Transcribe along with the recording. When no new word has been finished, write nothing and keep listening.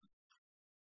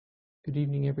Good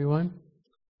evening, everyone.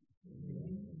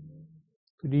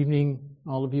 Good evening,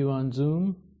 all of you on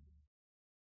Zoom.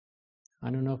 I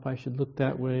don't know if I should look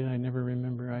that way. I never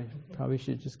remember. I probably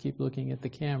should just keep looking at the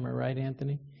camera, right,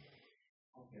 Anthony?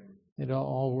 Okay. It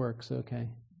all works, okay.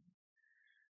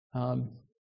 Well,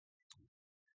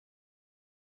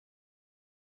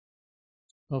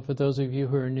 for those of you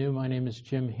who are new, my name is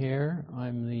Jim Hare.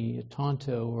 I'm the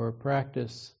Tonto, or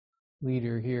practice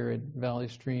leader here at Valley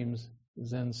Streams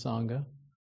Zen Sangha.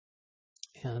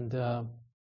 And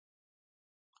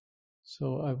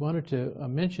so I wanted to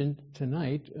mention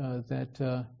tonight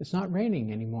that it's not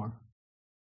raining anymore.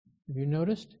 Have you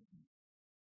noticed?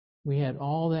 We had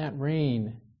all that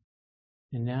rain,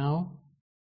 and now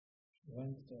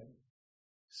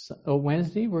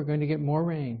Wednesday we're going to get more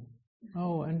rain.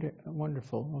 Oh,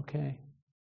 wonderful. Okay.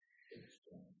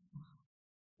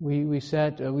 We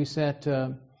sat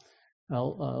a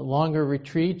longer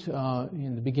retreat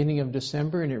in the beginning of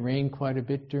December, and it rained quite a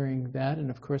bit during that. And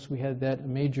of course, we had that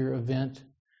major event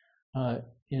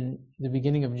in the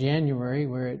beginning of January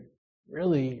where it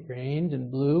really rained and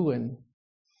blew and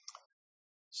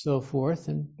so forth.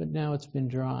 But now it's been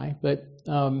dry. But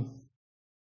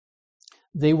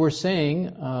they were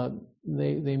saying,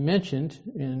 they mentioned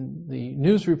in the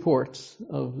news reports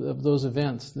of those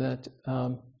events that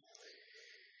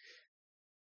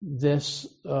these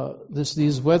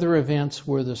weather events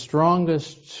were the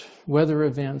strongest weather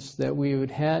events that we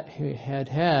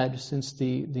had since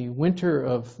the winter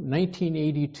of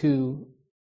 1982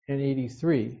 and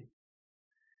 83.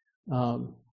 I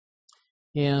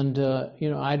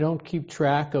don't keep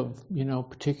track of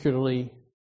particularly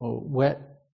wet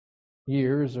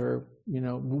years or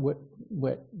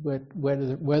wet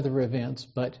weather events,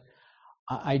 but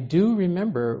I do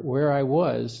remember where I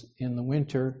was in the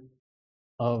winter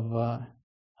of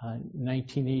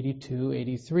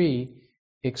 1982-83,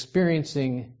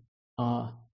 experiencing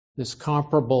this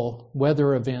comparable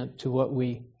weather event to what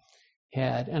we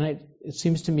had. And it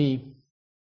seems to me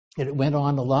that it went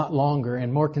on a lot longer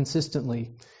and more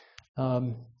consistently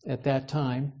at that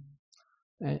time.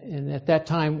 And at that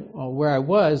time, where I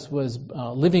was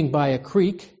living by a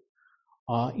creek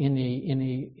in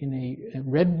a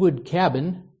redwood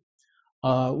cabin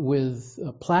with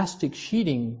plastic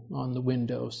sheeting on the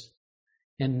windows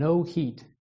and no heat.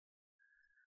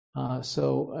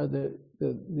 So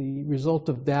the result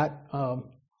of that,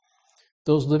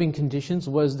 those living conditions,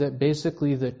 was that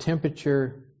basically the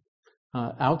temperature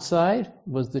outside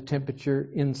was the temperature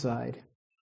inside.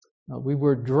 We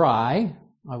were dry.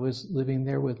 I was living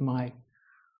there with my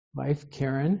wife,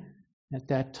 Karen, at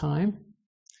that time.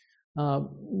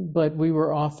 But we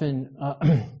were often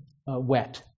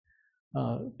wet.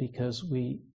 Because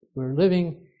we were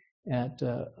living at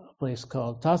a place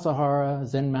called Tassajara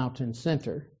Zen Mountain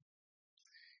Center.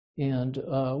 And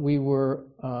we were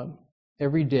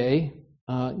every day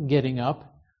getting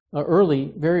up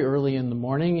very early in the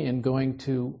morning and going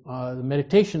to the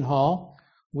meditation hall,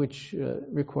 which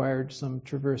required some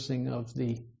traversing of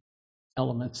the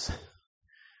elements.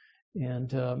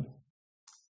 And,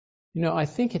 I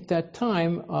think at that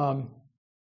time,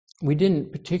 we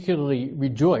didn't particularly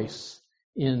rejoice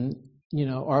in,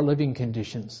 our living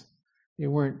conditions. They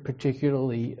weren't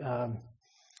particularly,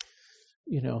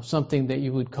 something that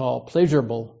you would call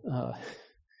pleasurable.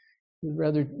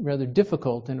 Rather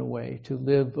difficult in a way to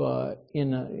live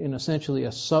in essentially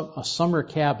a summer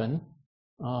cabin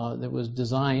that was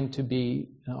designed to be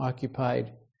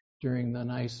occupied during the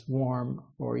nice warm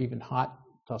or even hot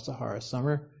Tassajara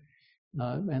summer,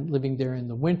 and living there in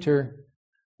the winter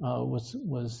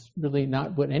was really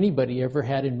not what anybody ever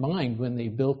had in mind when they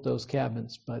built those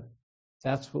cabins, but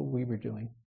that's what we were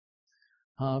doing.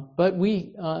 But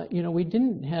we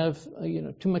didn't have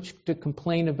too much to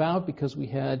complain about because we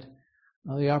had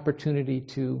the opportunity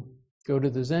to go to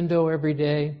the Zendo every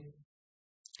day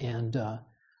and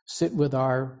sit with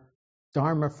our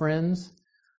Dharma friends.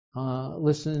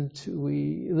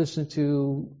 We listened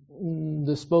to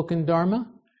the spoken Dharma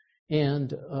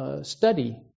and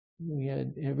study. We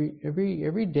had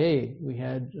every day we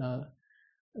had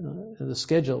the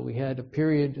schedule. We had a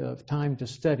period of time to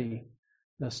study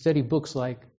books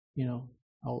like,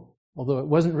 although it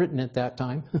wasn't written at that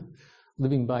time,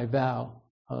 living by vow.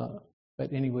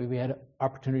 But anyway, we had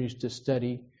opportunities to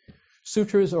study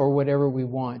sutras or whatever we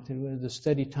want. And the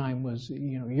study time was,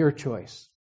 your choice.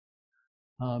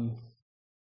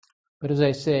 But as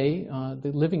I say,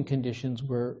 the living conditions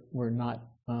were not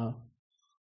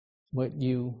what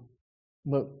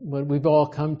we've all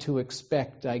come to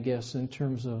expect, I guess, in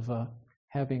terms of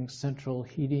having central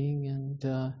heating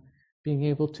and being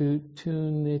able to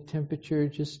tune the temperature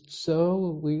just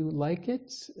so we like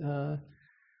it,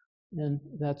 and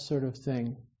that sort of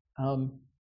thing.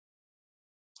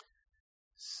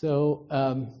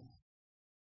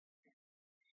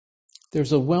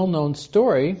 There's a well-known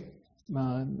story,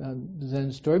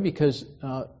 Zen story, because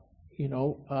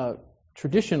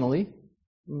traditionally,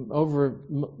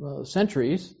 over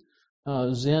centuries,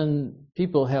 Zen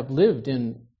people have lived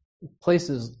in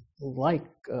places like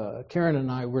Karen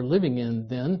and I were living in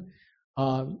then,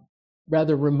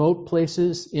 rather remote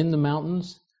places in the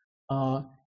mountains,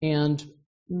 and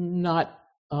not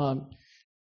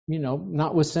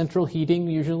not with central heating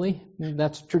usually.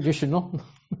 That's traditional.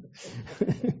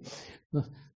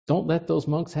 Don't let those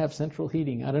monks have central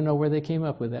heating. I don't know where they came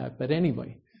up with that, but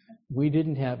anyway, we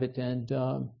didn't have it, and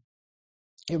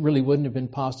it really wouldn't have been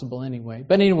possible anyway.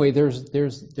 But anyway, there's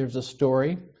a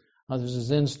story. There's a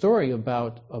Zen story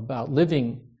about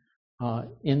living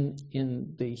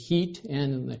in the heat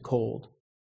and in the cold,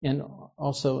 and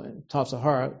also in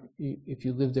Tassajara, if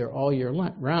you live there all year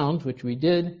round, which we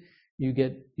did, you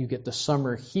get the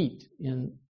summer heat,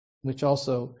 which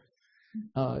also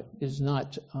is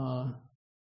not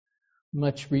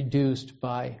much reduced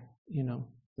by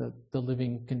the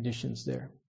living conditions there.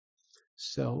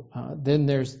 So then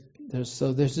there's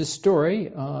this story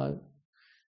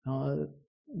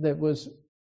that was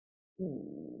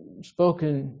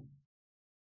spoken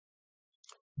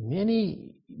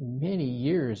many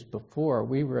years before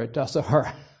we were at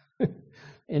Tassajara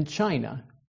in China,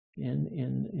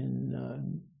 in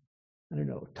I don't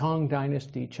know, Tang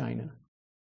Dynasty China,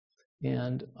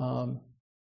 and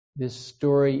this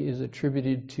story is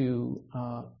attributed to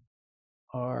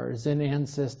our Zen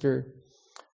ancestor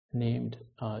named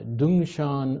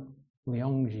Dongshan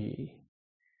Liangji,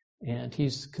 and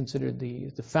he's considered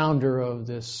the founder of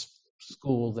this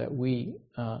school that we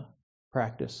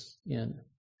practice in.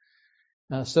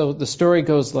 So the story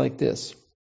goes like this: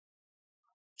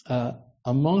 a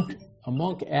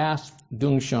monk asked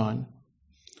Dongshan,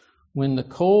 "When the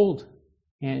cold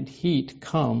and heat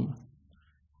come,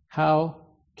 how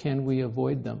can we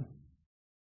avoid them?"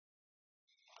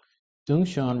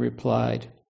 Dongshan replied,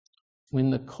 "When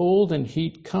the cold and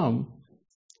heat come,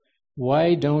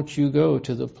 why don't you go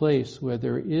to the place where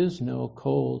there is no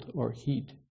cold or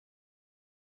heat?"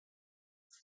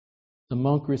 The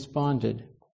monk responded,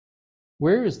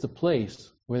 "Where is the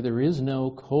place where there is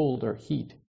no cold or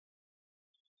heat?"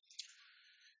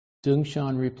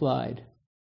 Dongshan replied,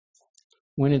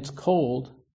 "When it's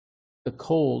cold, the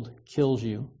cold kills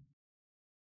you.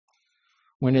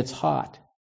 When it's hot,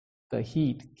 the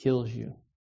heat kills you."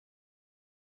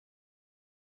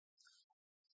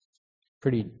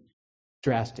 Pretty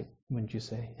drastic, wouldn't you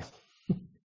say?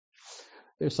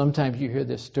 There's sometimes you hear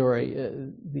this story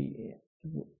a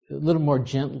little more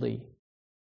gently.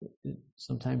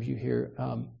 Sometimes you hear,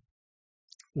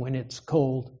 when it's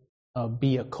cold,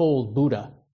 be a cold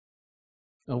Buddha.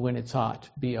 Or when it's hot,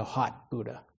 be a hot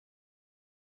Buddha.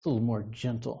 It's a little more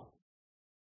gentle.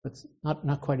 But it's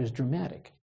not quite as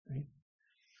dramatic, right?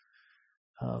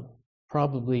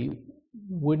 Probably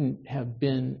wouldn't have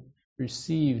been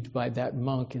received by that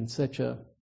monk in such a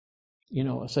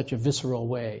visceral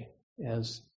way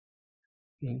as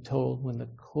being told, when the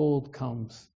cold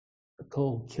comes, the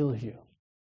cold kills you.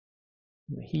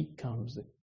 When the heat comes, the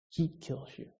heat kills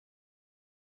you.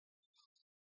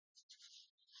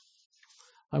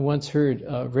 I once heard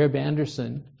Reb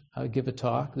Anderson give a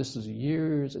talk. This was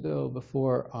years ago,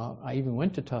 before I even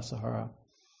went to Tassajara.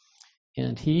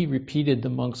 And he repeated the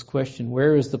monk's question,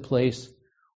 "Where is the place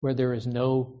where there is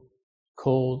no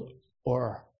cold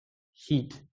or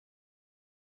heat?"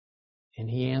 And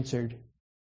he answered,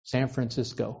 "San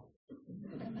Francisco."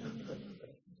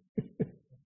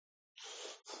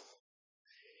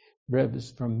 Reb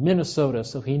is from Minnesota,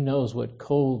 so he knows what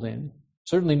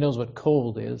certainly knows what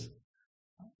cold is.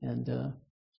 And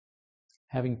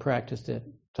having practiced at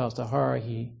Tassajara,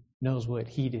 he knows what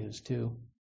heat is too.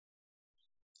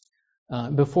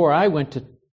 Before I went to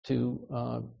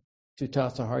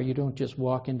Tassajara, you don't just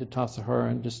walk into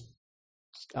Tassajara and just,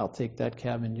 "I'll take that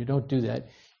cabin." You don't do that.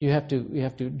 You have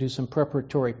to do some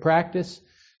preparatory practice.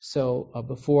 So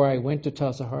before I went to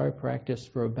Tassajara, I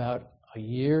practiced for about a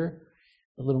year,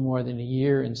 a little more than a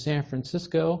year in San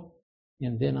Francisco,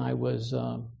 and then I was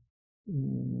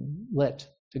let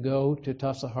to go to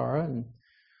Tassajara, and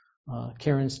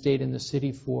Karen stayed in the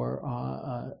city for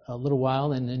a little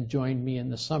while and then joined me in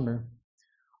the summer.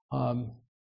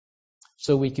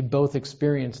 So we could both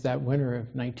experience that winter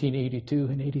of 1982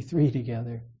 and 83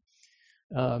 together.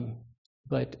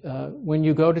 But when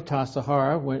you go to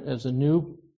Tassajara as a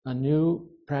new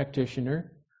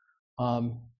practitioner,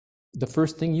 the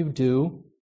first thing you do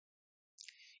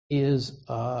is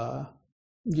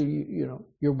you're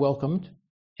welcomed,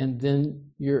 and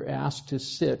then you're asked to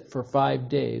sit for 5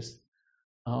 days.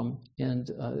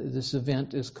 This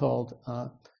event is called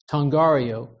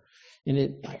Tangaryo.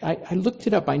 And I looked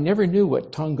it up. I never knew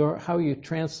what how you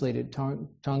translated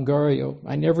Tangaryo.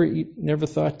 I never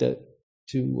thought to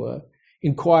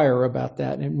inquire about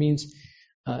that. And it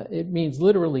means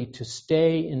literally to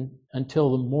stay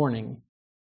until the morning.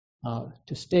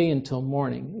 To stay until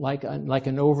morning, like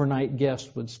an overnight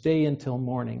guest would stay until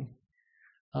morning.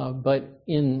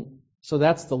 So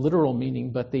that's the literal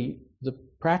meaning. But the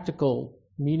practical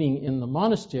meaning in the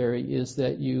monastery is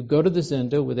that you go to the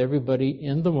zendo with everybody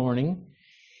in the morning,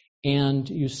 and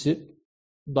you sit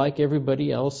like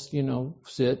everybody else.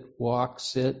 Sit, walk,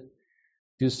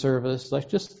 do service, like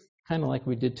just kind of like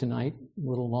we did tonight, a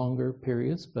little longer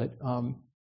periods, but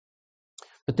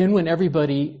then when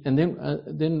everybody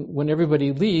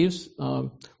leaves,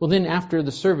 then after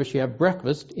the service you have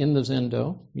breakfast in the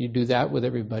zendo. You do that with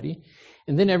everybody,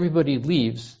 and then everybody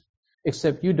leaves,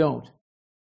 except you don't.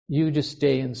 You just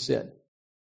stay and sit,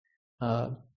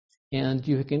 and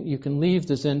you can leave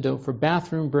the zendo for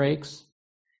bathroom breaks.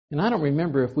 And I don't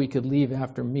remember if we could leave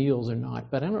after meals or not,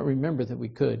 but I don't remember that we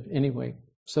could anyway.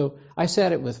 So I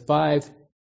sat it with 5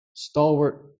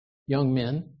 stalwart young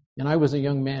men. And I was a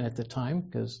young man at the time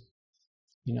because,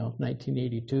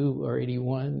 1982 or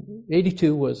 81,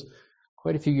 82 was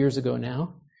quite a few years ago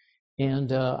now.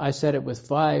 And I sat it with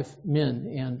 5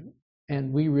 men,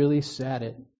 and we really sat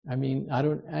it. I mean, I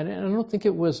don't think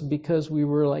it was because we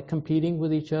were like competing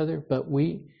with each other, but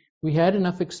we had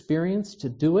enough experience to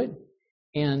do it,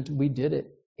 and we did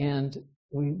it. And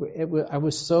I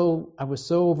was so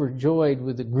overjoyed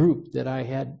with the group that I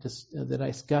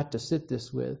got to sit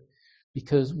this with.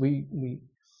 Because we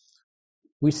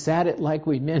sat it like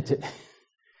we meant it,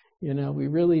 we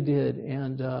really did,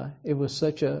 and it was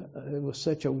such a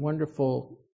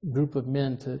wonderful group of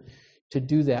men to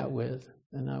do that with,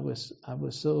 and I was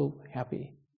so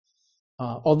happy.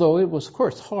 Although it was, of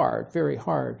course, hard, very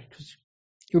hard, because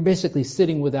you're basically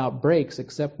sitting without breaks,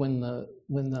 except when the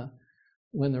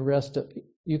rest of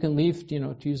you can leave,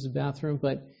 to use the bathroom,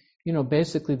 but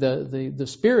basically the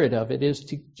spirit of it is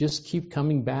to just keep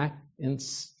coming back and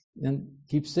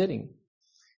keep sitting,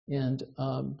 and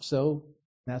so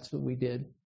that's what we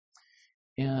did,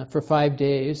 for 5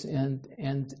 days, and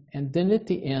then at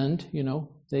the end,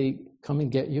 they come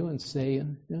and get you and say,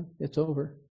 it's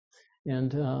over,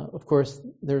 and of course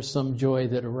there's some joy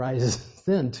that arises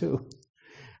then too,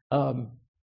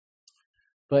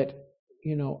 but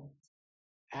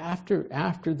after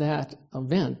that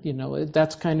event,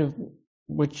 that's kind of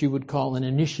what you would call an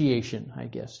initiation, I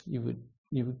guess you would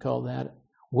call that.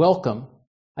 Welcome.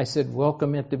 I said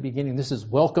welcome at the beginning. This is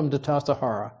welcome to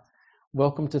Tassajara.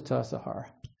 Welcome to Tassajara.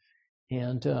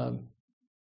 And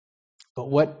but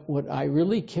what I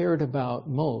really cared about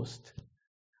most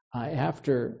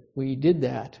after we did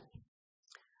that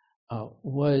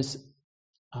was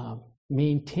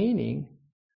maintaining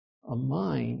a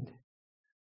mind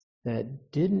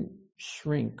that didn't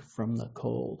shrink from the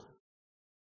cold,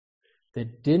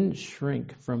 that didn't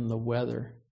shrink from the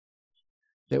weather,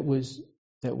 that was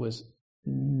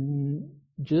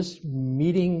just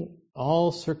meeting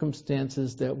all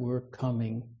circumstances that were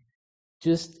coming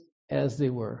just as they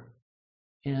were.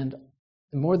 And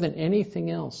more than anything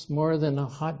else, more than a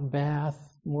hot bath,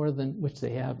 which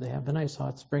they have the nice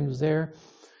hot springs there.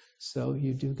 So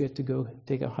you do get to go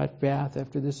take a hot bath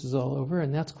after this is all over,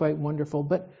 and that's quite wonderful.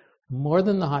 But more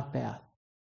than the hot bath,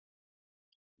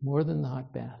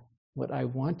 what I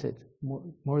wanted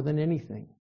more than anything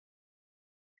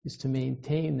is to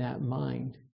maintain that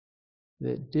mind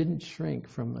that didn't shrink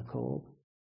from the cold,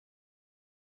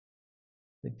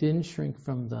 that didn't shrink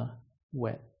from the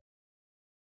wet.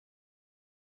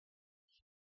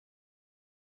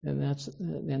 And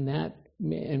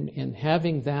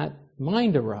having that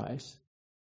mind arise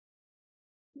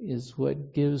is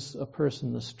what gives a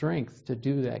person the strength to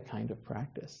do that kind of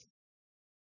practice.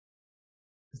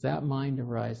 That mind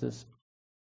arises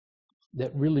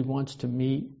that really wants to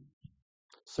meet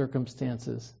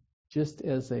circumstances just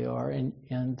as they are,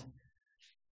 and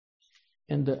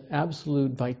the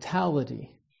absolute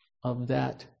vitality of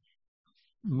that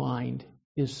mind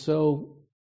is so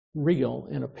real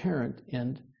and apparent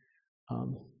and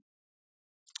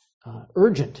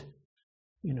urgent,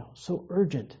 so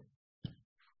urgent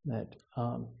that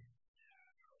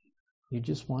you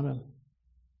just want to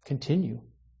continue.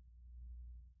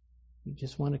 You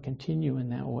just want to continue in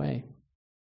that way.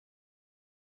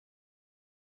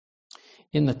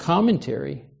 In the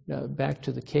commentary, back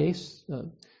to the case,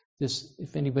 this,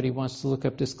 if anybody wants to look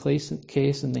up this case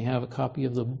and they have a copy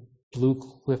of the Blue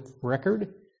Cliff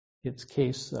Record, it's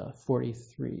case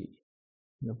 43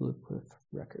 in the Blue Cliff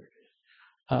Record.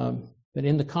 But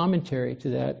in the commentary to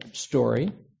that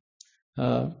story,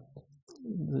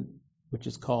 which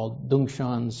is called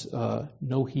Dongshan's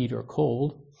No Heat or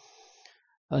Cold,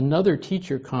 another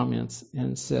teacher comments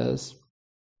and says,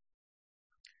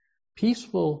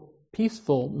 peaceful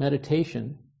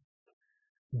meditation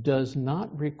does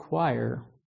not require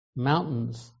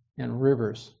mountains and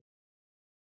rivers.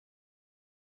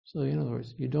 So in other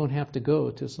words, you don't have to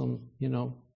go to some,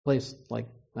 place like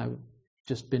I've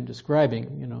just been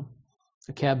describing,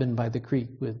 a cabin by the creek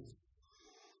with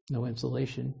no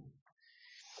insulation.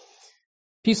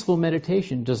 Peaceful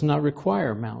meditation does not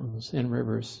require mountains and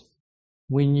rivers.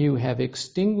 When you have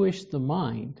extinguished the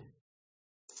mind,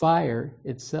 fire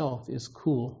itself is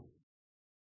cool.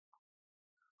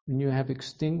 When you have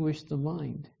extinguished the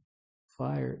mind,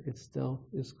 fire itself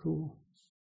is cool.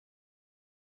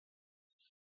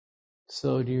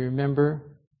 So do you remember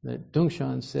that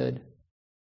Dongshan said,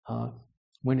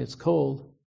 when it's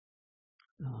cold,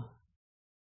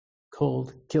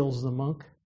 cold kills the monk?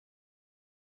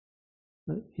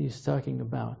 He's talking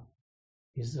about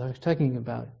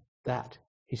that.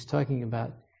 He's talking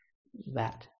about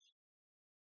that.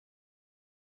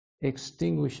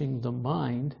 Extinguishing the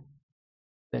mind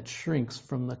that shrinks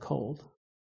from the cold.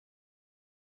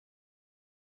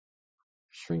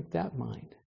 Shrink that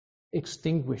mind.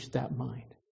 Extinguish that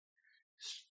mind.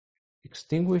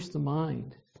 Extinguish the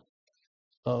mind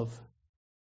of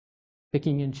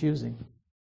picking and choosing,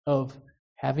 of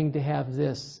having to have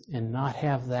this and not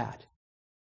have that,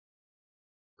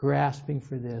 grasping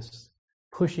for this,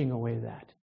 pushing away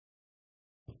that.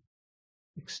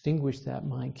 Extinguish that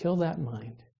mind, kill that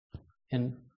mind,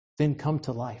 and then come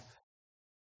to life.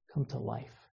 Come to life.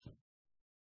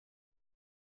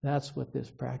 That's what this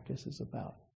practice is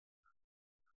about.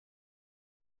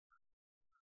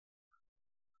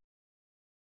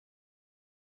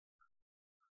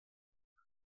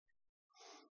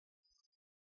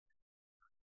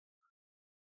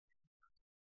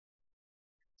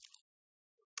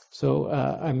 So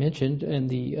I mentioned in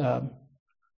the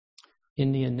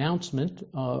announcement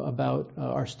about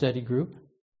our study group,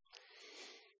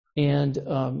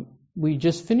 and we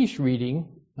just finished reading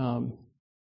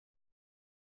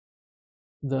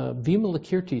the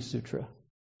Vimalakirti Sutra.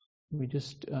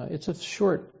 It's a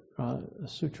short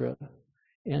sutra,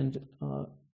 and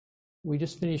we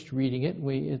just finished reading it.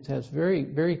 It has very,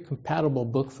 very compatible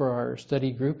book for our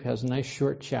study group. It has nice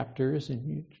short chapters,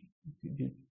 and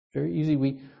very easy.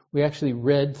 We actually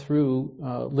read through,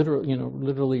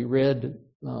 literally read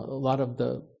a lot of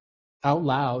the out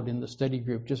loud in the study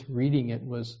group. Just reading it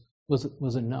was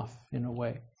enough in a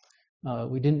way.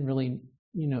 We didn't really,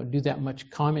 do that much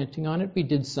commenting on it. We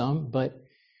did some, but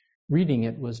reading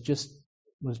it was just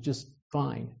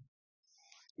fine.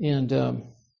 And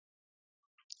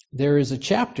there is a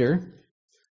chapter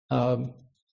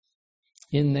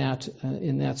in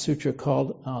that sutra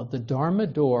called the Dharma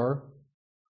Door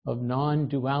of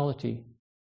Non-Duality.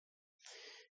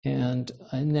 And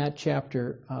in that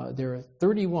chapter, there are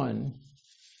 31,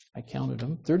 I counted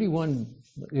them, 31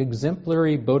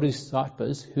 exemplary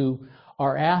bodhisattvas who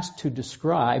are asked to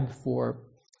describe for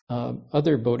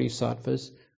other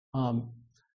bodhisattvas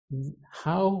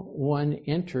how one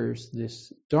enters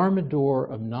this Dharma door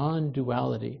of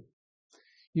non-duality.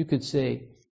 You could say,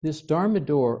 this Dharma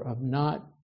door of not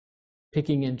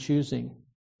picking and choosing,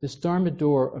 this Dharma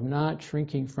door of not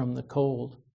shrinking from the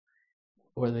cold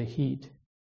or the heat.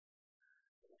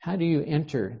 How do you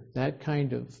enter that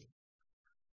kind of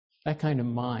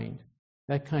mind,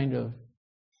 that kind of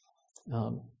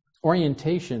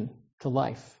orientation to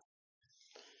life?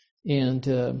 And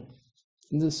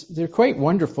they're quite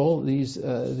wonderful, these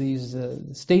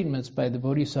statements by the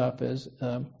bodhisattvas.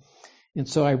 And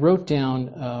so I wrote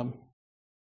down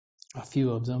a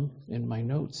few of them in my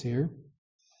notes here.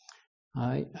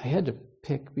 I had to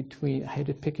pick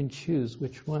and choose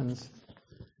which ones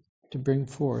to bring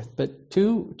forth. But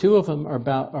two of them are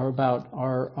about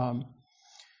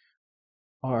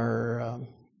our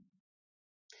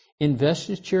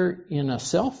investiture in a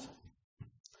self,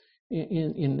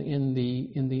 in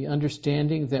the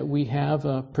understanding that we have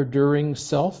a perduring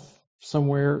self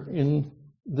somewhere in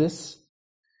this.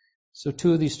 So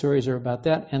two of these stories are about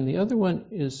that, and the other one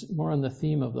is more on the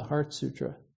theme of the Heart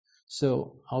Sutra.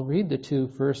 So I'll read the two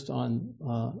first on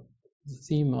the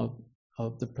theme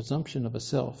of the presumption of a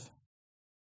self.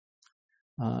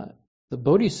 The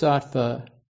Bodhisattva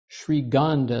Sri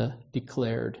Ganda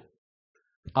declared,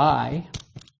 I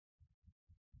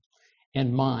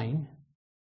and mine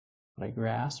what I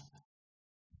grasp,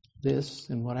 this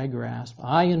and what I grasp,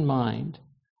 I and mind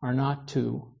are not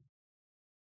two.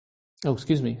 Oh,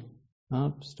 excuse me.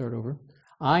 Start over.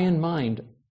 I and mine,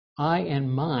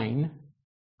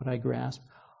 what I grasp,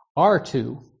 are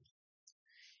two.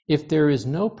 If there is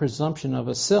no presumption of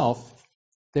a self,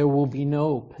 there will be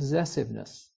no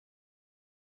possessiveness.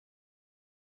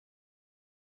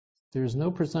 If there is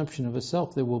no presumption of a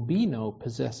self, there will be no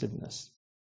possessiveness.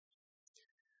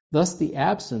 Thus, the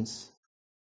absence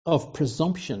of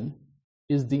presumption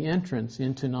is the entrance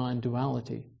into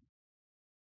non-duality.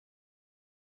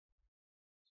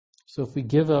 So if we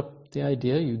give up the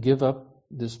idea, you give up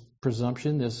this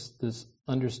presumption, this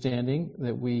understanding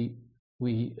that we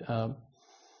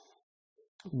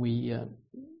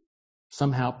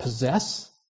somehow possess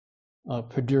a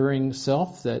perduring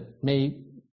self that may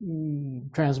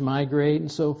transmigrate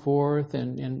and so forth,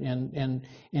 and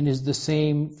is the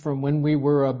same from when we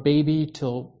were a baby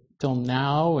till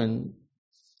now, and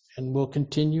will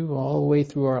continue all the way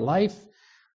through our life.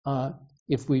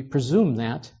 If we presume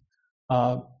that.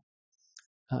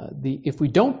 If we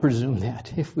don't presume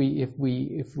that, if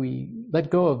we let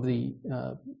go of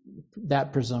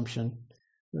that presumption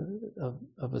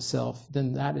of a self,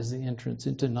 then that is the entrance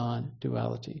into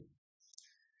non-duality.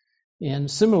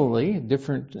 And similarly,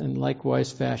 different and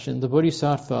likewise fashion, the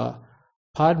Bodhisattva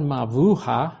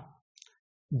Padmavuha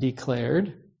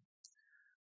declared,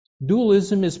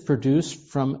 dualism is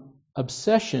produced from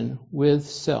obsession with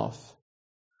self,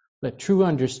 but true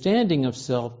understanding of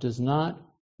self does not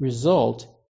result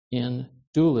in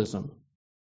dualism.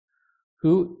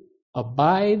 Who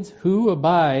abides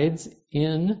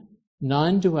in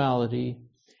non-duality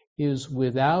is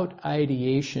without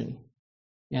ideation,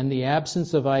 and the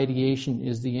absence of ideation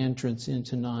is the entrance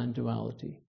into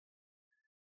non-duality.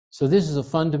 So this is a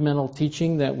fundamental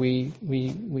teaching that we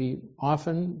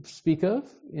often speak of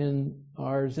in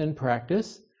our Zen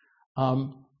practice.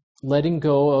 Letting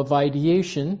go of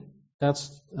ideation.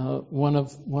 That's one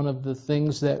of the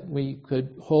things that we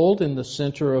could hold in the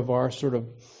center of our sort of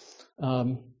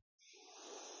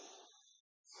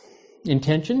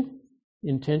intention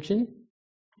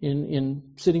in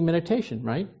sitting meditation,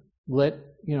 right?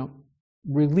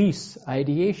 Release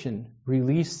ideation,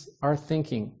 release our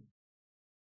thinking,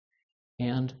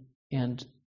 and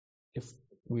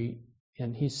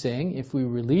he's saying if we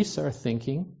release our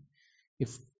thinking,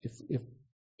 if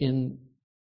in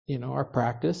our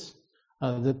practice.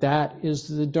 That is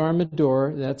the Dharma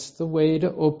door. That's the way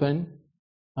to open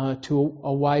to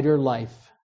a wider life,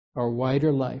 or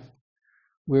wider life.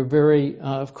 We're very,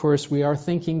 of course, we are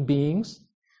thinking beings,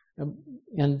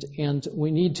 and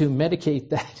we need to medicate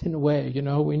that in a way.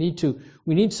 We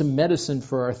need some medicine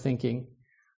for our thinking,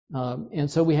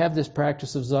 and so we have this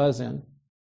practice of zazen,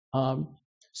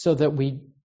 so that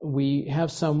we have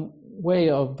some way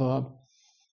of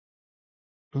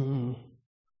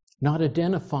not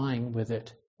identifying with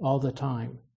it all the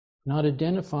time, not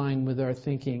identifying with our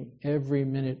thinking every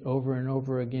minute over and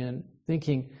over again,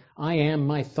 thinking, I am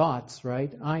my thoughts,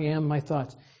 right? I am my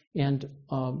thoughts. And,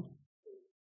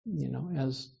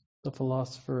 as the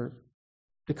philosopher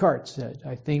Descartes said,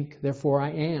 I think, therefore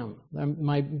I am.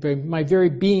 My very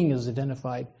being is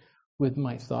identified with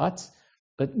my thoughts,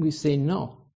 but we say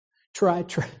no. Try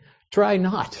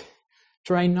not.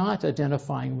 Try not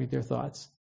identifying with your thoughts.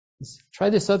 Try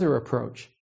this other approach.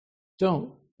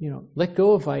 Don't, let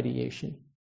go of ideation.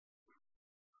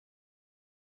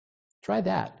 Try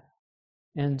that,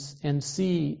 and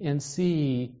see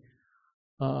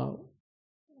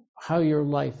how your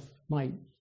life might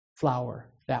flower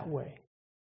that way.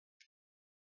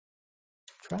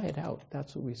 Try it out.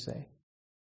 That's what we say.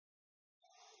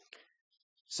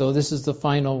 So this is the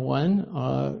final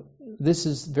one. This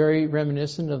is very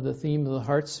reminiscent of the theme of the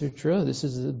Heart Sutra. This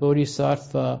is the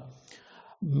Bodhisattva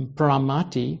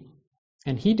Pramati,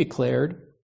 and he declared,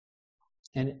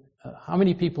 and how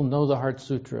many people know the Heart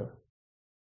Sutra?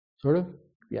 Sort of?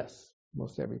 Yes,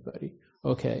 most everybody.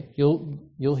 Okay,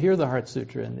 you'll hear the Heart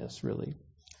Sutra in this, really.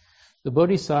 The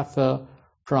Bodhisattva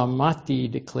Pramati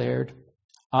declared,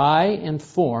 I and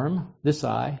form, this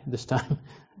time,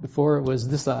 before it was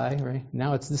this I, right?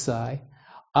 Now it's this I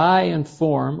and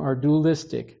form are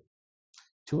dualistic.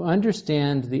 To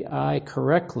understand the I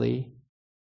correctly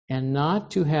and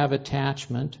not to have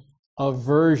attachment,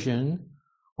 aversion,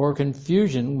 or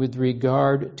confusion with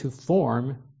regard to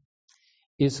form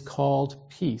is called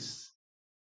peace.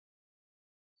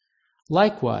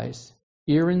 Likewise,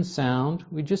 ear and sound,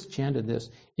 we just chanted this,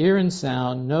 ear and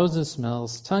sound, nose and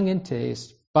smells, tongue and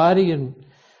taste, body and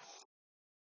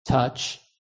touch,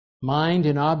 mind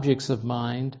and objects of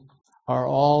mind are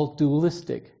all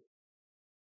dualistic,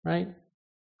 right?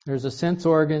 There's a sense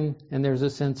organ and there's a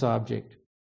sense object.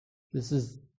 This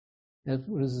is,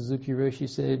 what does Suzuki Roshi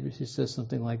say? She says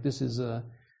something like, this is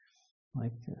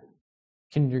like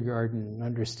kindergarten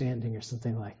understanding or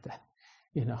something like that.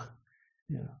 You know.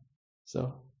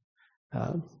 So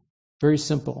very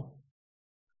simple.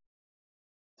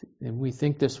 And we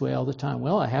think this way all the time.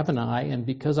 Well, I have an eye, and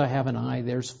because I have an eye,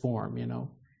 there's form.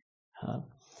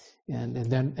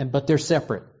 But they're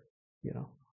separate.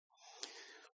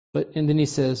 But and then he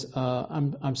says,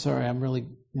 I'm sorry, I'm really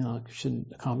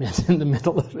shouldn't comment in the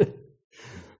middle of it.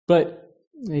 But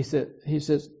he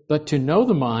says, but to know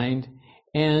the mind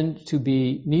and to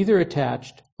be neither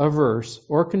attached, averse,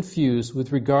 or confused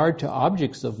with regard to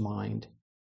objects of mind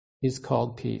is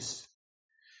called peace.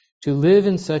 To live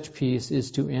in such peace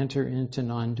is to enter into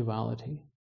non-duality.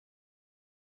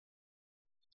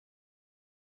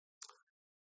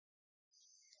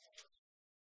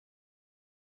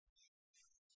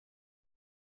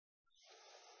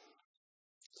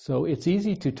 So it's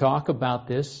easy to talk about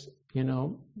this,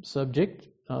 subject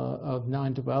of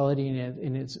non-duality,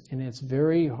 and it's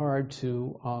very hard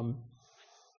to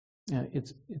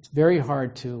it's very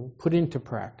hard to put into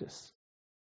practice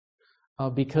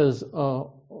because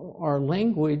our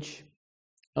language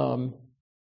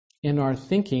in our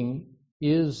thinking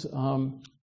is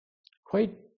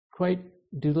quite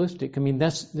dualistic. I mean,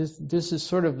 this is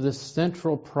sort of the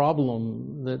central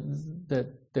problem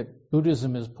that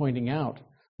Buddhism is pointing out.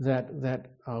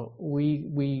 That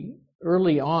we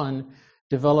early on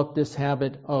developed this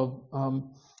habit of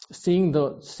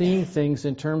seeing things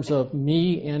in terms of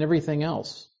me and everything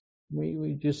else.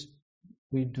 We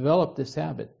developed this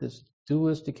habit, this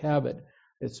dualistic habit.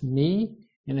 It's me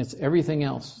and it's everything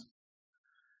else,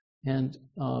 and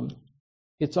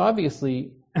it's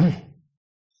obviously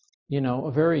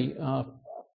a very a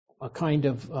kind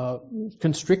of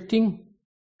constricting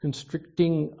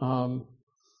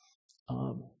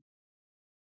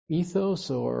ethos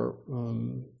or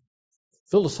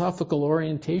philosophical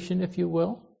orientation, if you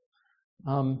will,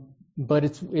 but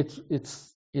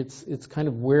it's kind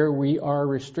of where we are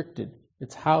restricted.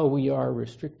 It's how we are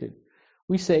restricted.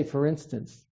 We say, for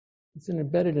instance, it's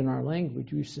embedded in our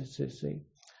language. We say,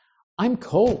 "I'm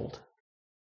cold."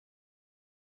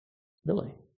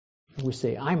 Really, and we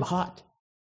say, "I'm hot,"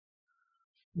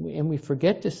 and we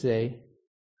forget to say,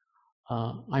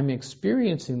 "I'm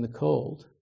experiencing the cold."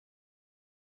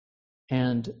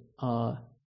 And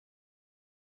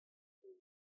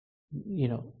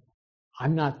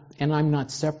I'm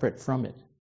not separate from it.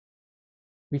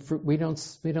 We don't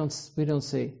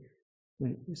say,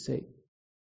 we say,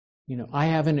 I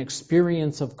have an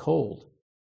experience of cold.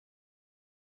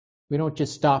 We don't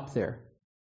just stop there.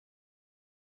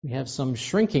 We have some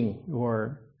shrinking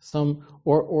or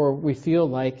we feel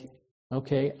like,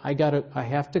 okay, I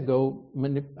have to go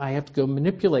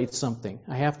manipulate something.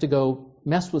 I have to go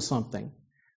mess with something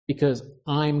because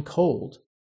I'm cold.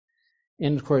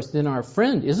 And of course, then our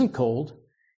friend isn't cold,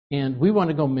 and we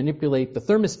want to go manipulate the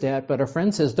thermostat, but our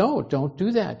friend says, don't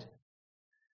do that.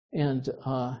 And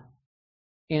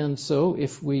so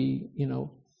if we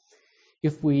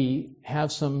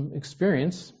have some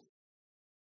experience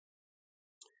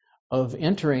of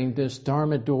entering this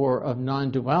Dharma door of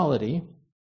non-duality,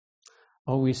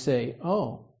 we say,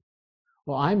 well,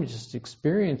 I'm just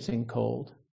experiencing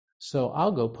cold, so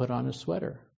I'll go put on a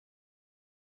sweater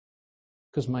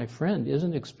because my friend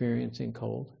isn't experiencing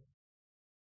cold.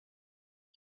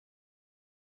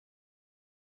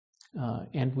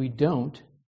 And we don't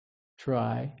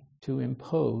try to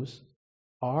impose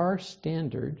our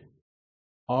standard,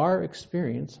 our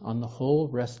experience on the whole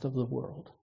rest of the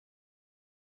world.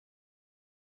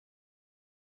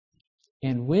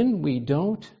 And when we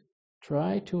don't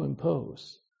try to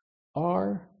impose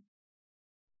our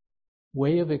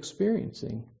way of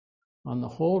experiencing on the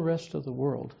whole rest of the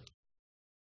world,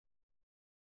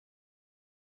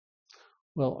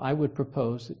 well, I would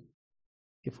propose that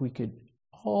if we could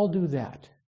all do that,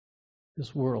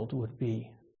 this world would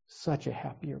be such a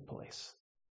happier place.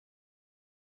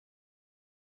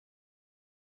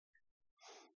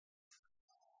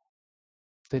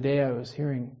 Today I was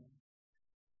hearing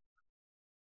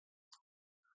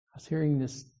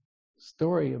this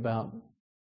story about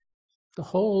the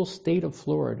whole state of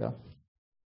Florida.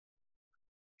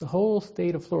 The whole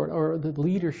state of Florida, or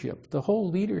the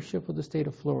whole leadership of the state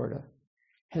of Florida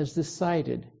has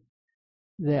decided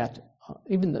that,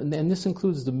 and this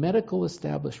includes the medical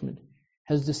establishment,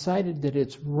 has decided that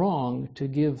it's wrong to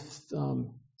give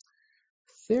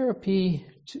therapy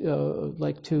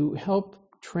to help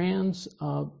trans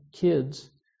kids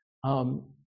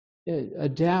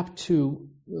adapt to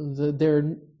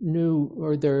their new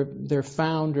or their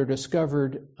found or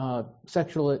discovered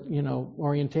sexual,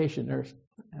 orientation. Or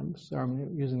I'm sorry,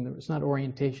 I'm using it's not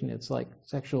orientation. It's like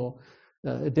sexual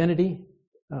identity,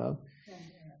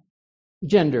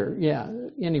 gender. Yeah.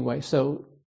 Anyway, so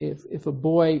if a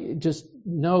boy just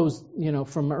knows,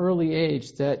 from an early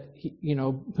age that he,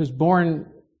 who's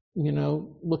born,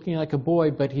 looking like a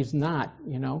boy, but he's not,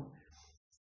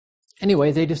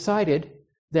 Anyway, they decided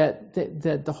that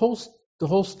the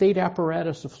whole state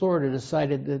apparatus of Florida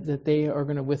decided that they are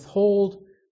going to withhold,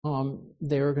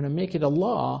 they are going to make it a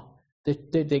law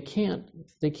that they can't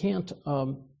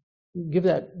give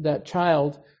that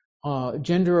child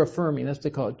gender affirming. That's what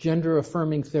they call it, gender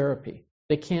affirming therapy.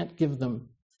 They can't give them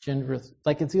gender,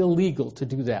 like it's illegal to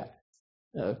do that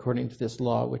according to this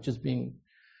law, which is being.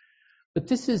 But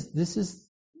this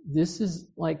is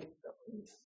like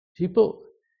people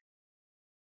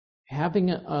having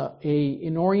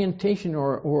an orientation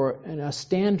or a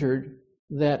standard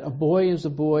that a boy is a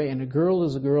boy and a girl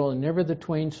is a girl and never the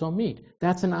twain shall meet.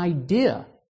 That's an idea.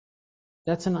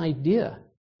 That's an idea.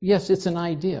 Yes, it's an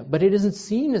idea, but it isn't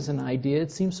seen as an idea.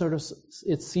 It's seen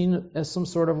as some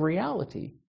sort of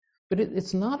reality, but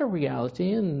it's not a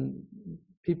reality. And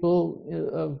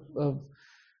people have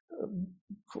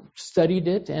studied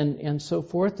it and so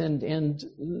forth, and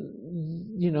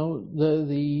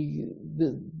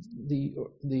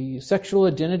the sexual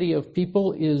identity of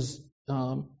people is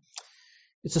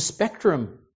it's a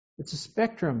spectrum. It's a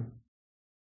spectrum.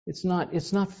 It's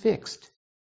not fixed.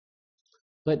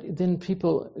 But then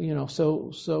people,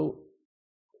 so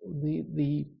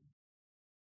the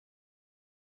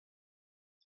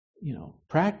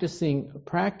practicing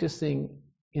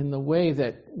in the way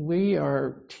that we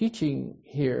are teaching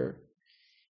here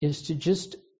is to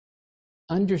just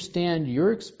understand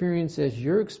your experience as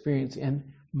your experience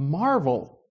and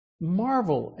marvel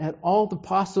at all the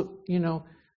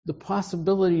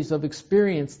possibilities of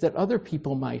experience that other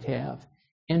people might have,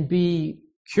 and be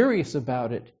curious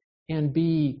about it and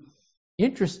be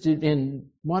interested in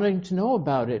wanting to know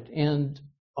about it, and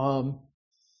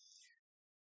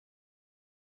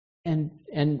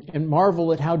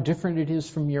marvel at how different it is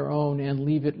from your own, and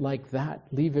leave it like that.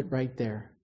 Leave it right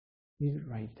there. Leave it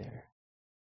right there.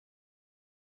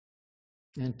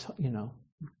 And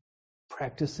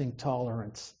practicing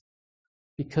tolerance,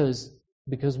 because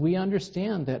we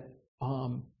understand that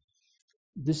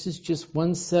this is just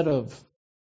one set of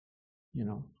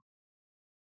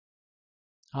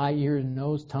eye, ear,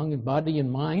 nose, tongue, and body and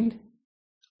mind,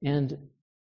 and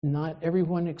not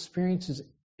everyone experiences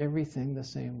everything the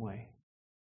same way.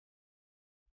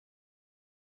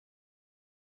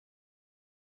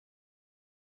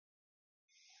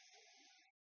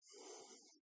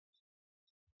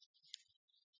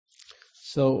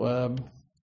 So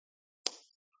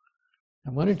I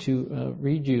wanted to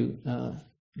read you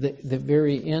the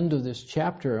very end of this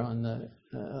chapter on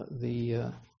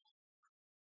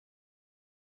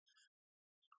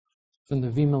from the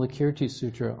Vimalakirti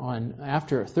Sutra, on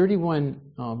after 31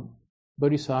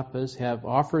 bodhisattvas have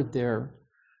offered their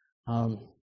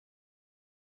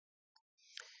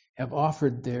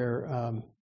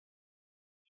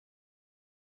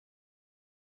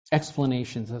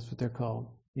explanations. That's what they're called.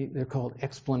 They're called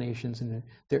explanations, and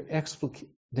they're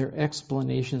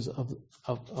explanations of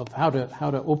how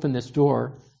to open this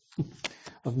door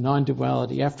of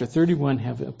non-duality. After 31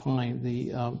 have opined,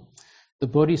 the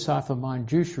Bodhisattva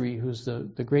Manjushri, who's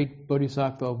the great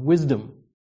Bodhisattva of wisdom,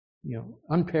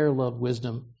 unparalleled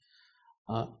wisdom.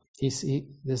 This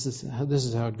is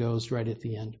how it goes right at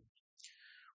the end.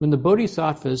 When the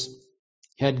Bodhisattvas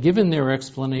had given their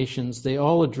explanations, they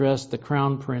all addressed the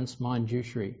Crown Prince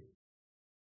Manjushri.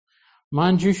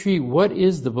 Manjushri, what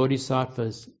is the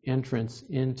Bodhisattva's entrance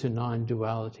into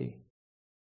non-duality?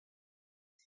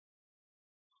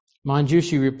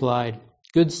 Manjushri replied,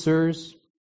 "Good sirs,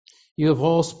 you have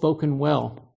all spoken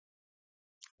well.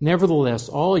 Nevertheless,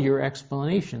 all your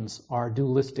explanations are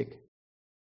dualistic.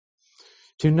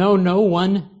 To know no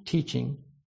one teaching,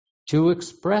 to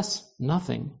express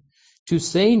nothing, to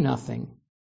say nothing,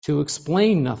 to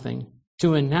explain nothing,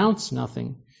 to announce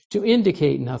nothing, to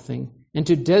indicate nothing, and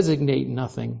to designate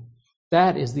nothing,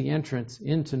 that is the entrance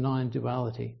into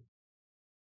non-duality."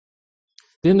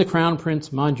 Then the Crown Prince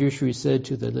Manjushri said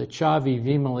to the Lichavi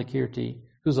Vimalakirti,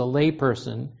 who's a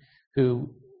layperson,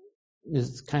 who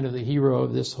is kind of the hero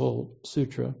of this whole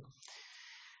sutra,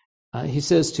 he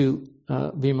says to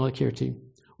Vimalakirti,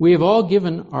 "We have all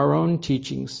given our own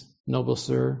teachings, noble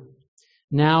sir.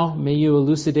 Now may you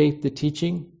elucidate the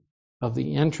teaching of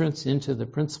the entrance into the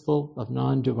principle of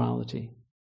non-duality."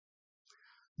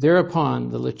 Thereupon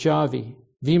the Lichavi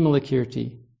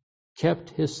Vimalakirti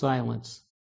kept his silence,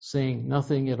 saying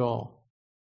nothing at all.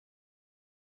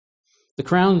 The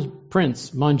crown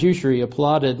prince, Manjushri,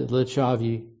 applauded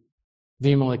Lichavi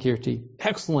Vimalakirti.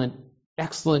 Excellent,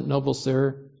 excellent, noble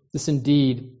sir. This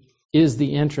indeed is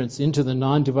the entrance into the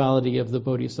non-duality of the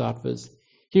bodhisattvas.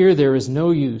 Here there is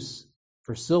no use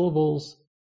for syllables,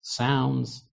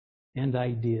 sounds, and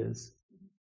ideas.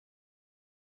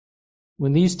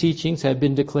 When these teachings had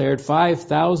been declared,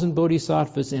 5,000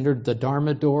 bodhisattvas entered the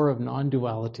Dharma door of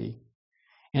non-duality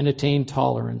and attained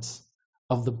tolerance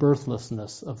of the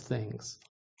birthlessness of things.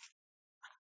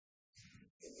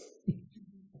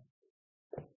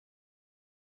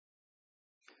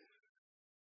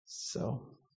 So,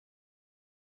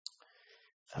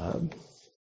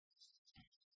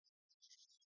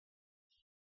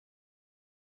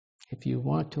 if you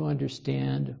want to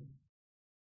understand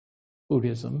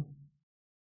Buddhism,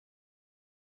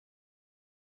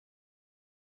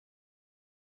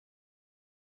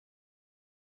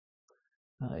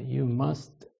 you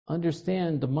must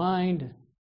understand the mind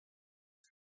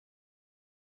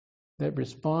that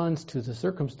responds to the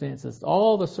circumstances,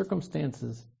 all the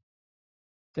circumstances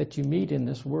that you meet in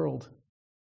this world.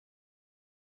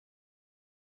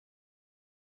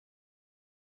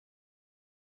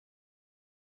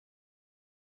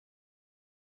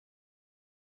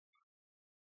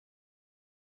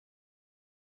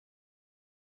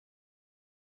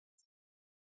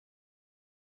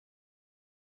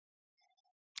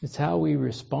 It's how we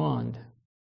respond.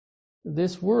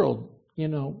 This world,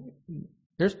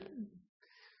 there's,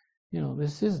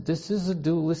 this is a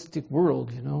dualistic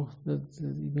world. I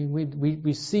mean,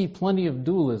 we see plenty of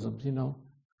dualisms.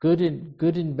 Good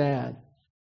and bad,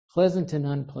 pleasant and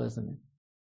unpleasant,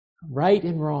 right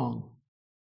and wrong.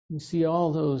 We see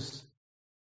all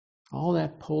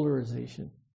that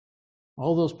polarization,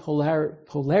 all those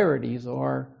polarities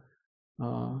are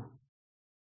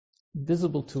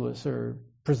visible to us or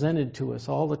presented to us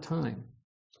all the time.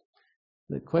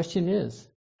 The question is,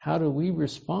 how do we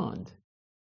respond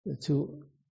to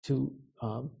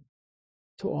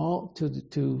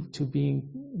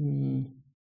being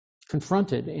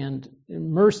confronted and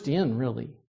immersed in really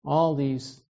all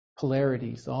these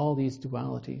polarities, all these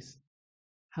dualities?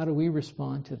 How do we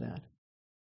respond to that?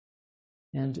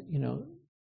 And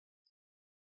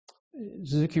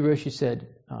Suzuki Roshi said,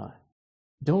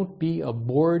 "Don't be a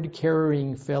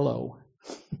board-carrying fellow."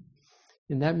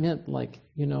 And that meant like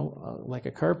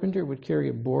a carpenter would carry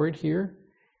a board here,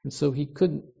 and so he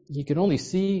could only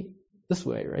see this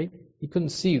way, right? He couldn't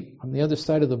see on the other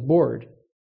side of the board.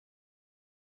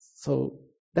 So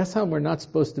that's how we're not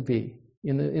supposed to be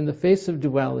in the face of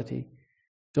duality.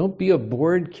 Don't be a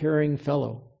board-carrying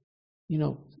fellow.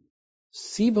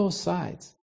 See both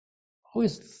sides.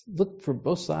 Always look for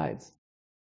both sides.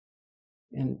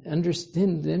 And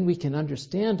understand, then we can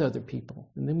understand other people.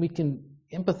 And then we can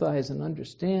empathize and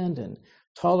understand and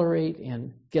tolerate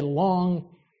and get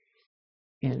along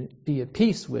and be at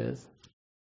peace with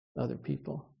other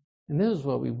people. And this is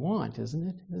what we want, isn't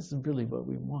it? This is really what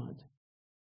we want.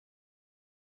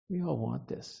 We all want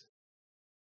this.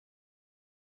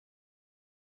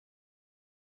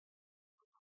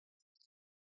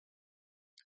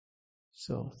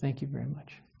 So, thank you very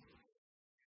much.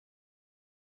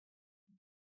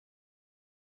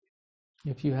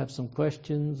 If you have some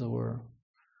questions or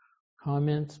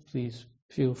comments, please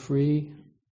feel free.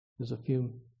 There's a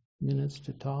few minutes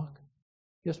to talk.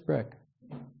 Yes, Breck.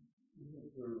 Is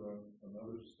there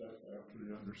another step after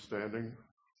the understanding,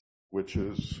 which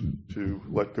is to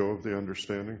let go of the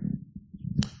understanding?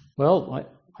 Well,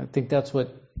 I think that's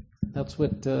what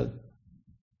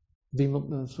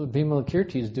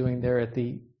Vimalakirti is doing there at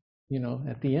the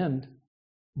end.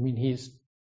 I mean,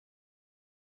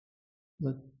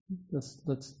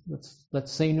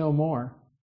 let's say no more.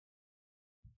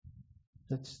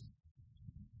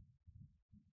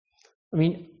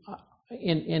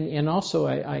 And also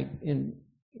I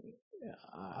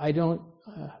don't,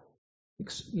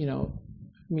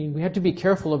 we have to be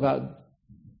careful about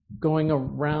going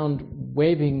around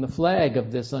waving the flag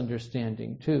of this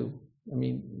understanding too. I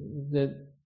mean, that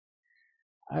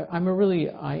I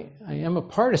am a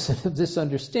partisan of this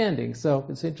understanding, so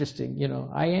it's interesting.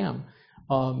 I am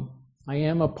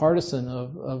a partisan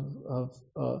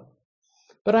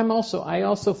but I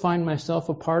also find myself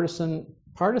a partisan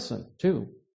too.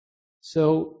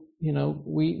 So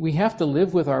we have to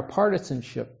live with our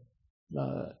partisanship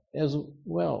as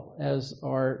well as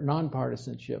our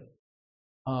non-partisanship,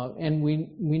 and we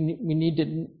need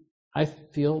to. I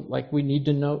feel like we need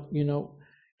to know,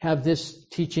 have this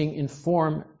teaching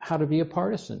inform how to be a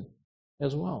partisan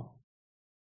as well.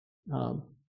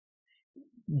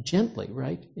 gently,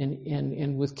 right?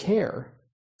 And with care.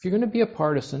 If you're going to be a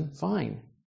partisan, fine,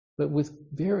 but with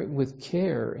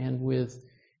care and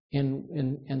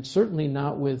and certainly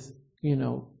not with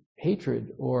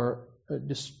hatred or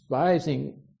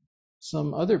despising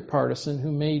some other partisan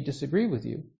who may disagree with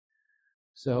you.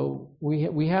 So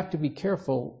we have to be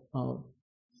careful,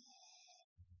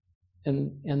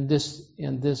 and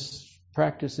this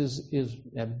practice is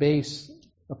at base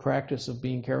a practice of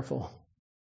being careful,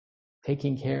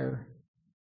 taking care.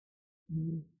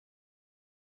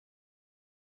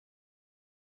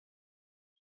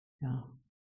 Yeah,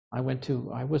 I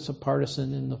was a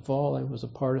partisan in the fall. I was a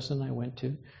partisan. I went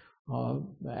to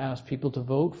ask people to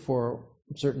vote for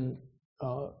certain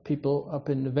people up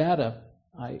in Nevada.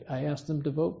 I asked them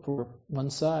to vote for one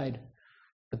side.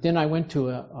 But then I went to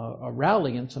a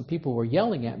rally and some people were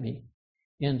yelling at me,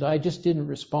 and I just didn't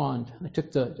respond. I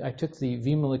took the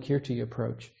Vimalakirti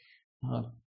approach.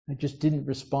 I just didn't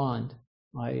respond.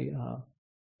 I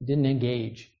didn't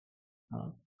engage.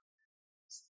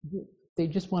 They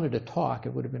just wanted to talk.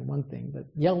 It would have been one thing, but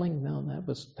yelling, no, that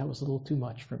was a little too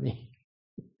much for me.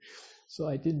 So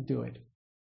I didn't do it.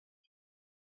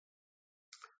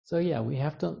 So yeah, we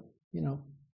have to,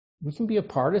 we can be a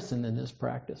partisan in this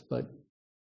practice, but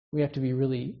we have to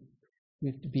be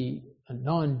a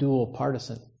non-dual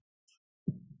partisan.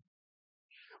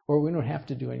 Or we don't have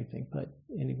to do anything, but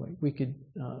anyway, we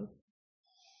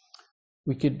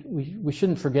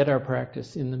shouldn't forget our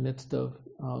practice in the midst of.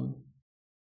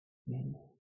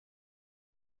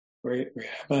 We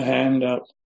have a hand up.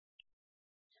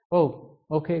 Oh,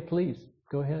 okay, please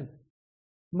go ahead.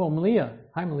 Well, Malia.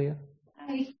 Hi, Malia.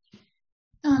 Hi.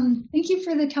 Thank you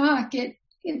for the talk. It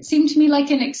seemed to me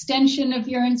like an extension of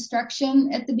your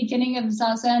instruction at the beginning of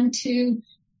Zazen to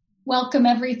welcome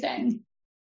everything.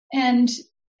 And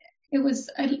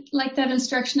I like that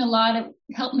instruction a lot. It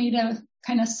helped me to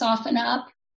kind of soften up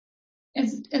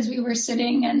as we were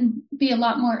sitting and be a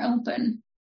lot more open.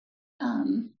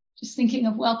 Just thinking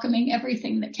of welcoming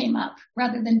everything that came up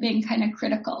rather than being kind of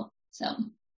critical. So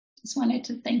just wanted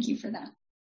to thank you for that.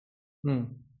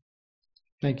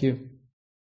 Thank you.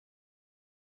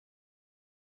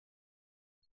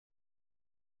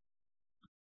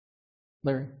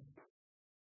 Larry,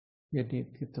 you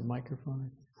need to get the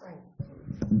microphone.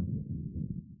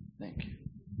 Thank you.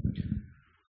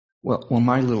 Well,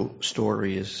 my little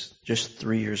story is just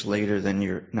 3 years later than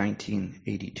your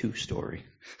 1982 story.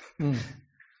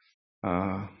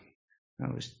 I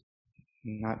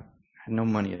had no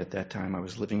money at that time. I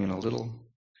was living in a little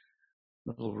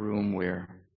room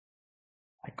where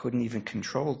I couldn't even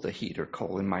control the heat or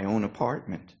cold in my own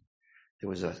apartment. There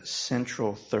was a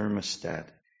central thermostat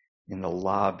in the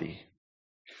lobby.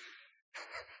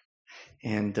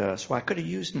 And so I could have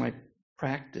used my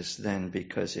practice then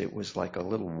because it was like a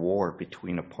little war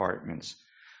between apartments.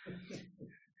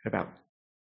 At about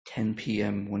 10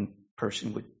 p.m., one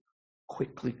person would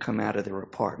quickly come out of their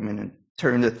apartment and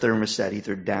turn the thermostat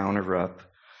either down or up.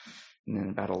 And then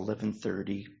about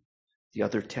 11:30, the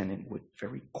other tenant would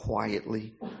very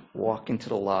quietly walk into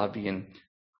the lobby and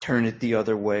turn it the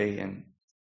other way. And,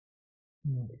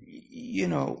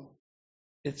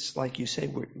 it's like you say,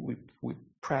 we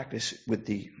practice with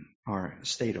our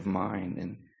state of mind,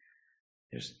 and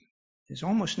there's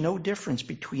almost no difference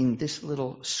between this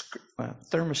little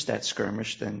thermostat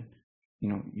skirmish than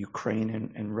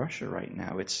Ukraine and Russia right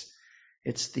now.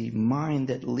 It's the mind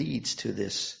that leads to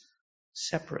this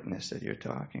separateness that you're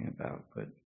talking about. But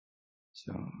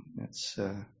so that's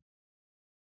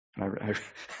I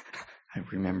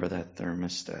remember that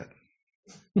thermostat.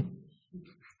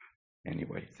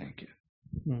 Anyway, thank you.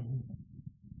 Mm-hmm.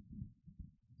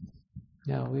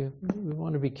 Yeah, we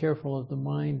want to be careful of the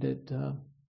mind that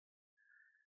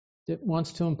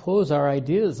wants to impose our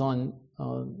ideas on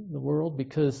the world,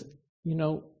 because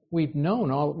we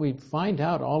find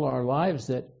out all our lives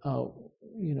that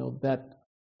that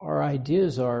our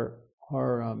ideas are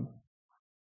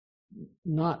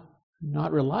not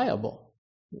reliable.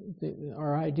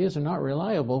 Our ideas are not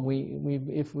reliable.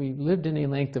 If we lived any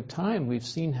length of time, we've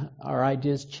seen our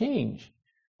ideas change.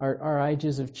 Our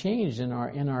ideas have changed in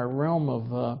our realm of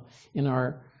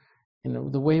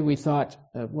the way we thought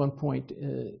at one point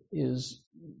is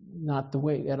not the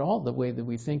way that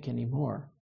we think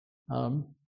anymore.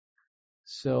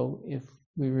 So if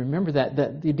we remember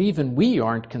that even we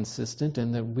aren't consistent,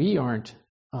 and that we aren't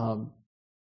on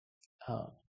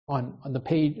the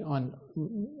page,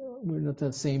 we're not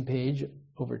the same page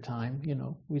over time.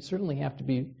 We certainly have to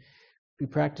be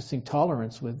practicing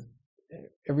tolerance with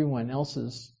everyone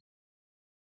else's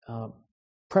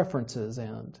preferences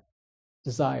and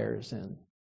desires, and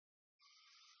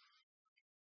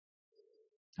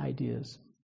ideas.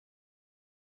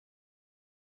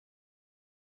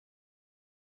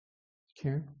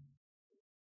 Karen?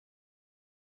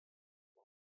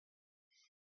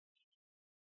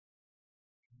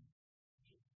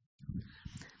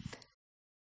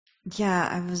 Yeah,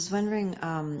 I was wondering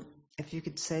if you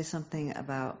could say something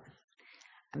about,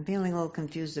 I'm feeling a little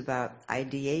confused about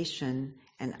ideation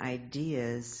and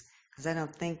ideas, because I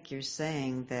don't think you're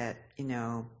saying that,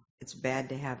 it's bad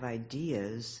to have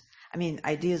ideas. I mean,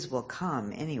 ideas will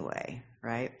come anyway,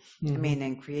 right? Mm-hmm. I mean,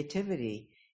 and creativity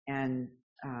and,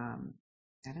 I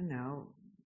don't know,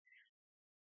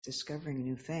 discovering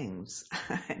new things,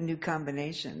 new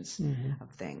combinations Mm-hmm. of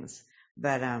things.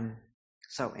 But,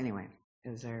 so anyway,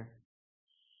 is there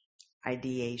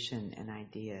ideation and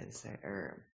ideas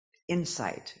or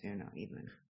insight,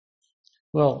 even?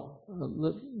 Well,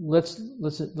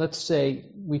 let's say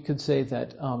we could say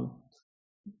that,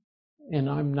 and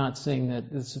I'm not saying that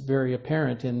it's very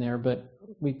apparent in there, but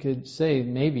we could say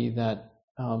maybe that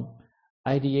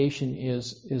ideation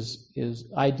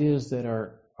is ideas that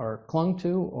are clung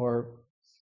to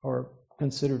or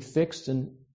considered fixed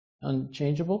and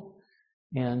unchangeable,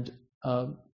 and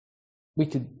we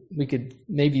could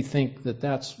maybe think that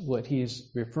that's what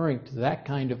he's referring to, that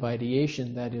kind of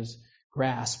ideation that is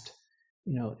grasped,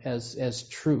 as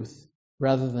truth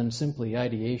rather than simply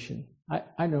ideation.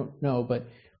 I don't know, but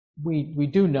we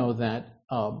do know that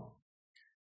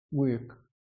we're,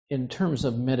 in terms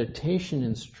of meditation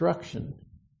instruction,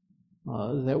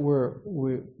 that we're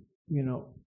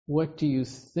what do you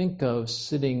think of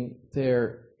sitting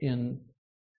there in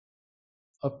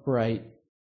upright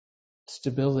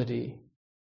stability?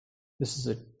 This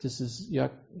is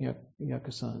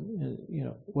Yakusan.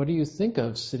 What do you think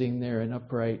of sitting there in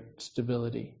upright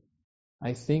stability?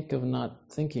 I think of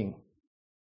not thinking.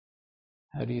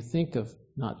 How do you think of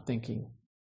not thinking?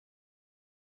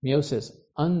 Mio says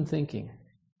unthinking.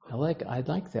 I like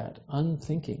that,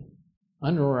 unthinking,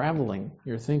 unraveling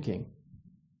your thinking.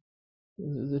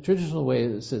 The traditional way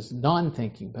it says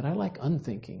non-thinking, but I like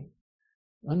unthinking.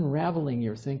 Unraveling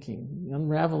your thinking,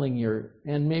 unraveling your,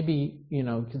 and maybe,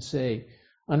 you can say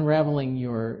unraveling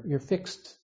your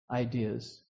fixed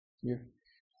ideas,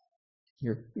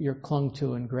 your clung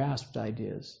to and grasped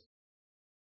ideas.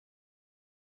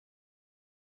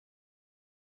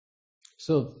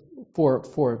 So for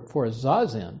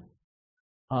Zazen,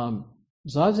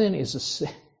 Zazen is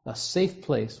a safe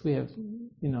place. We have,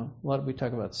 we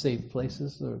talk about safe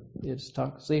places, or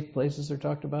safe places are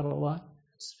talked about a lot.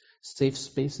 Safe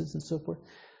spaces and so forth.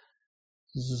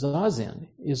 Zazen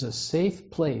is a safe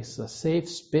place, a safe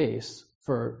space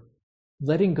for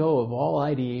letting go of all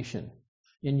ideation.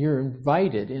 And you're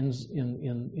invited in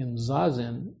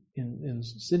Zazen, in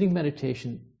sitting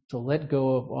meditation, to let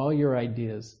go of all your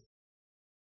ideas.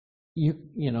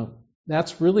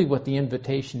 That's really what the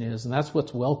invitation is, and that's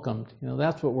what's welcomed.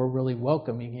 That's what we're really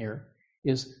welcoming here,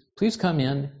 is please come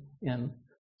in and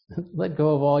let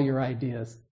go of all your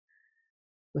ideas.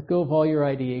 Let go of all your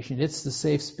ideation. It's the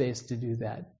safe space to do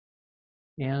that.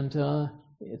 And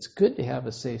it's good to have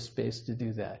a safe space to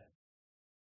do that.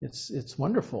 It's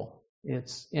wonderful.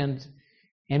 And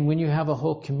when you have a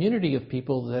whole community of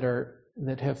people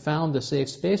that have found the safe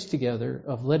space together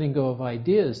of letting go of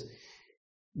ideas,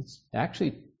 it's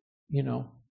actually,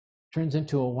 turns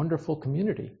into a wonderful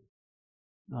community.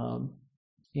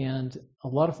 And a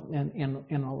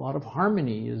lot of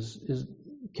harmony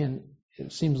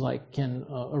it seems like can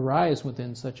arise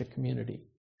within such a community,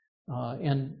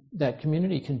 and that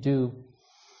community can do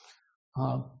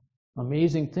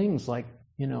amazing things like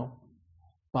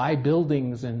buy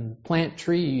buildings and plant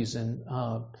trees and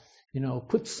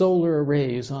put solar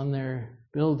arrays on their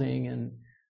building and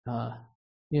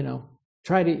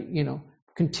try to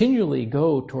continually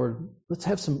go toward, let's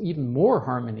have some even more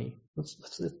harmony.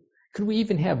 Could we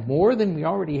even have more than we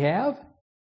already have?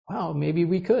 Wow, maybe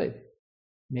we could.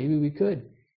 Maybe we could,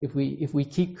 if we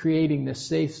keep creating this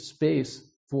safe space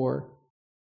for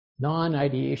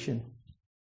non-ideation.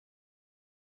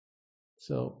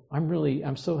 So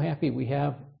I'm so happy we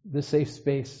have this safe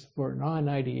space for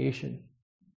non-ideation.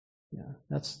 Yeah,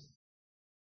 that's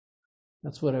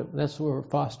what we're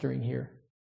fostering here.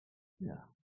 Yeah,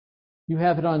 you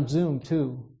have it on Zoom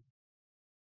too,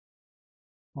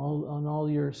 on all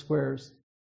your squares.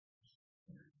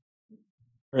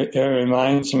 It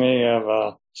reminds me of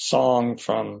a song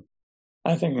from,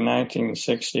 I think,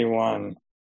 1961.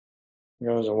 It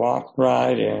goes, walk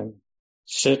right in,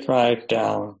 sit right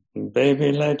down, and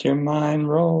baby, let your mind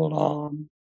roll on.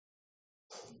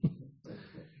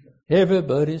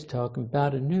 Everybody's talking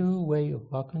about a new way of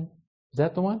walking. Is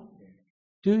that the one?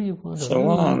 Do you want That's to the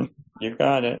one. You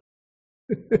got it.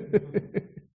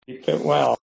 Keep it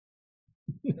well.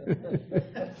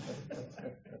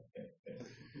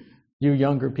 You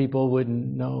younger people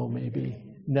wouldn't know, maybe.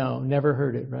 No, never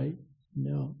heard it, right?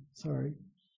 No, sorry.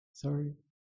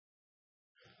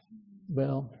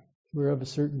 Well, we're of a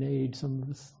certain age, some of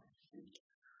us.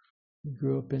 We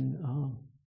grew up in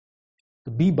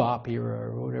the bebop era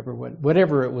or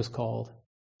whatever it was called.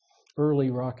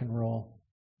 Early rock and roll.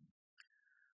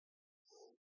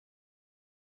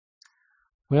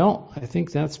 Well, I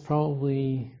think that's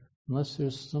probably, unless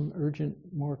there's some urgent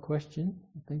more question,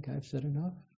 I think I've said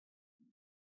enough.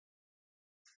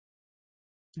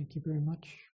 Thank you very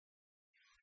much.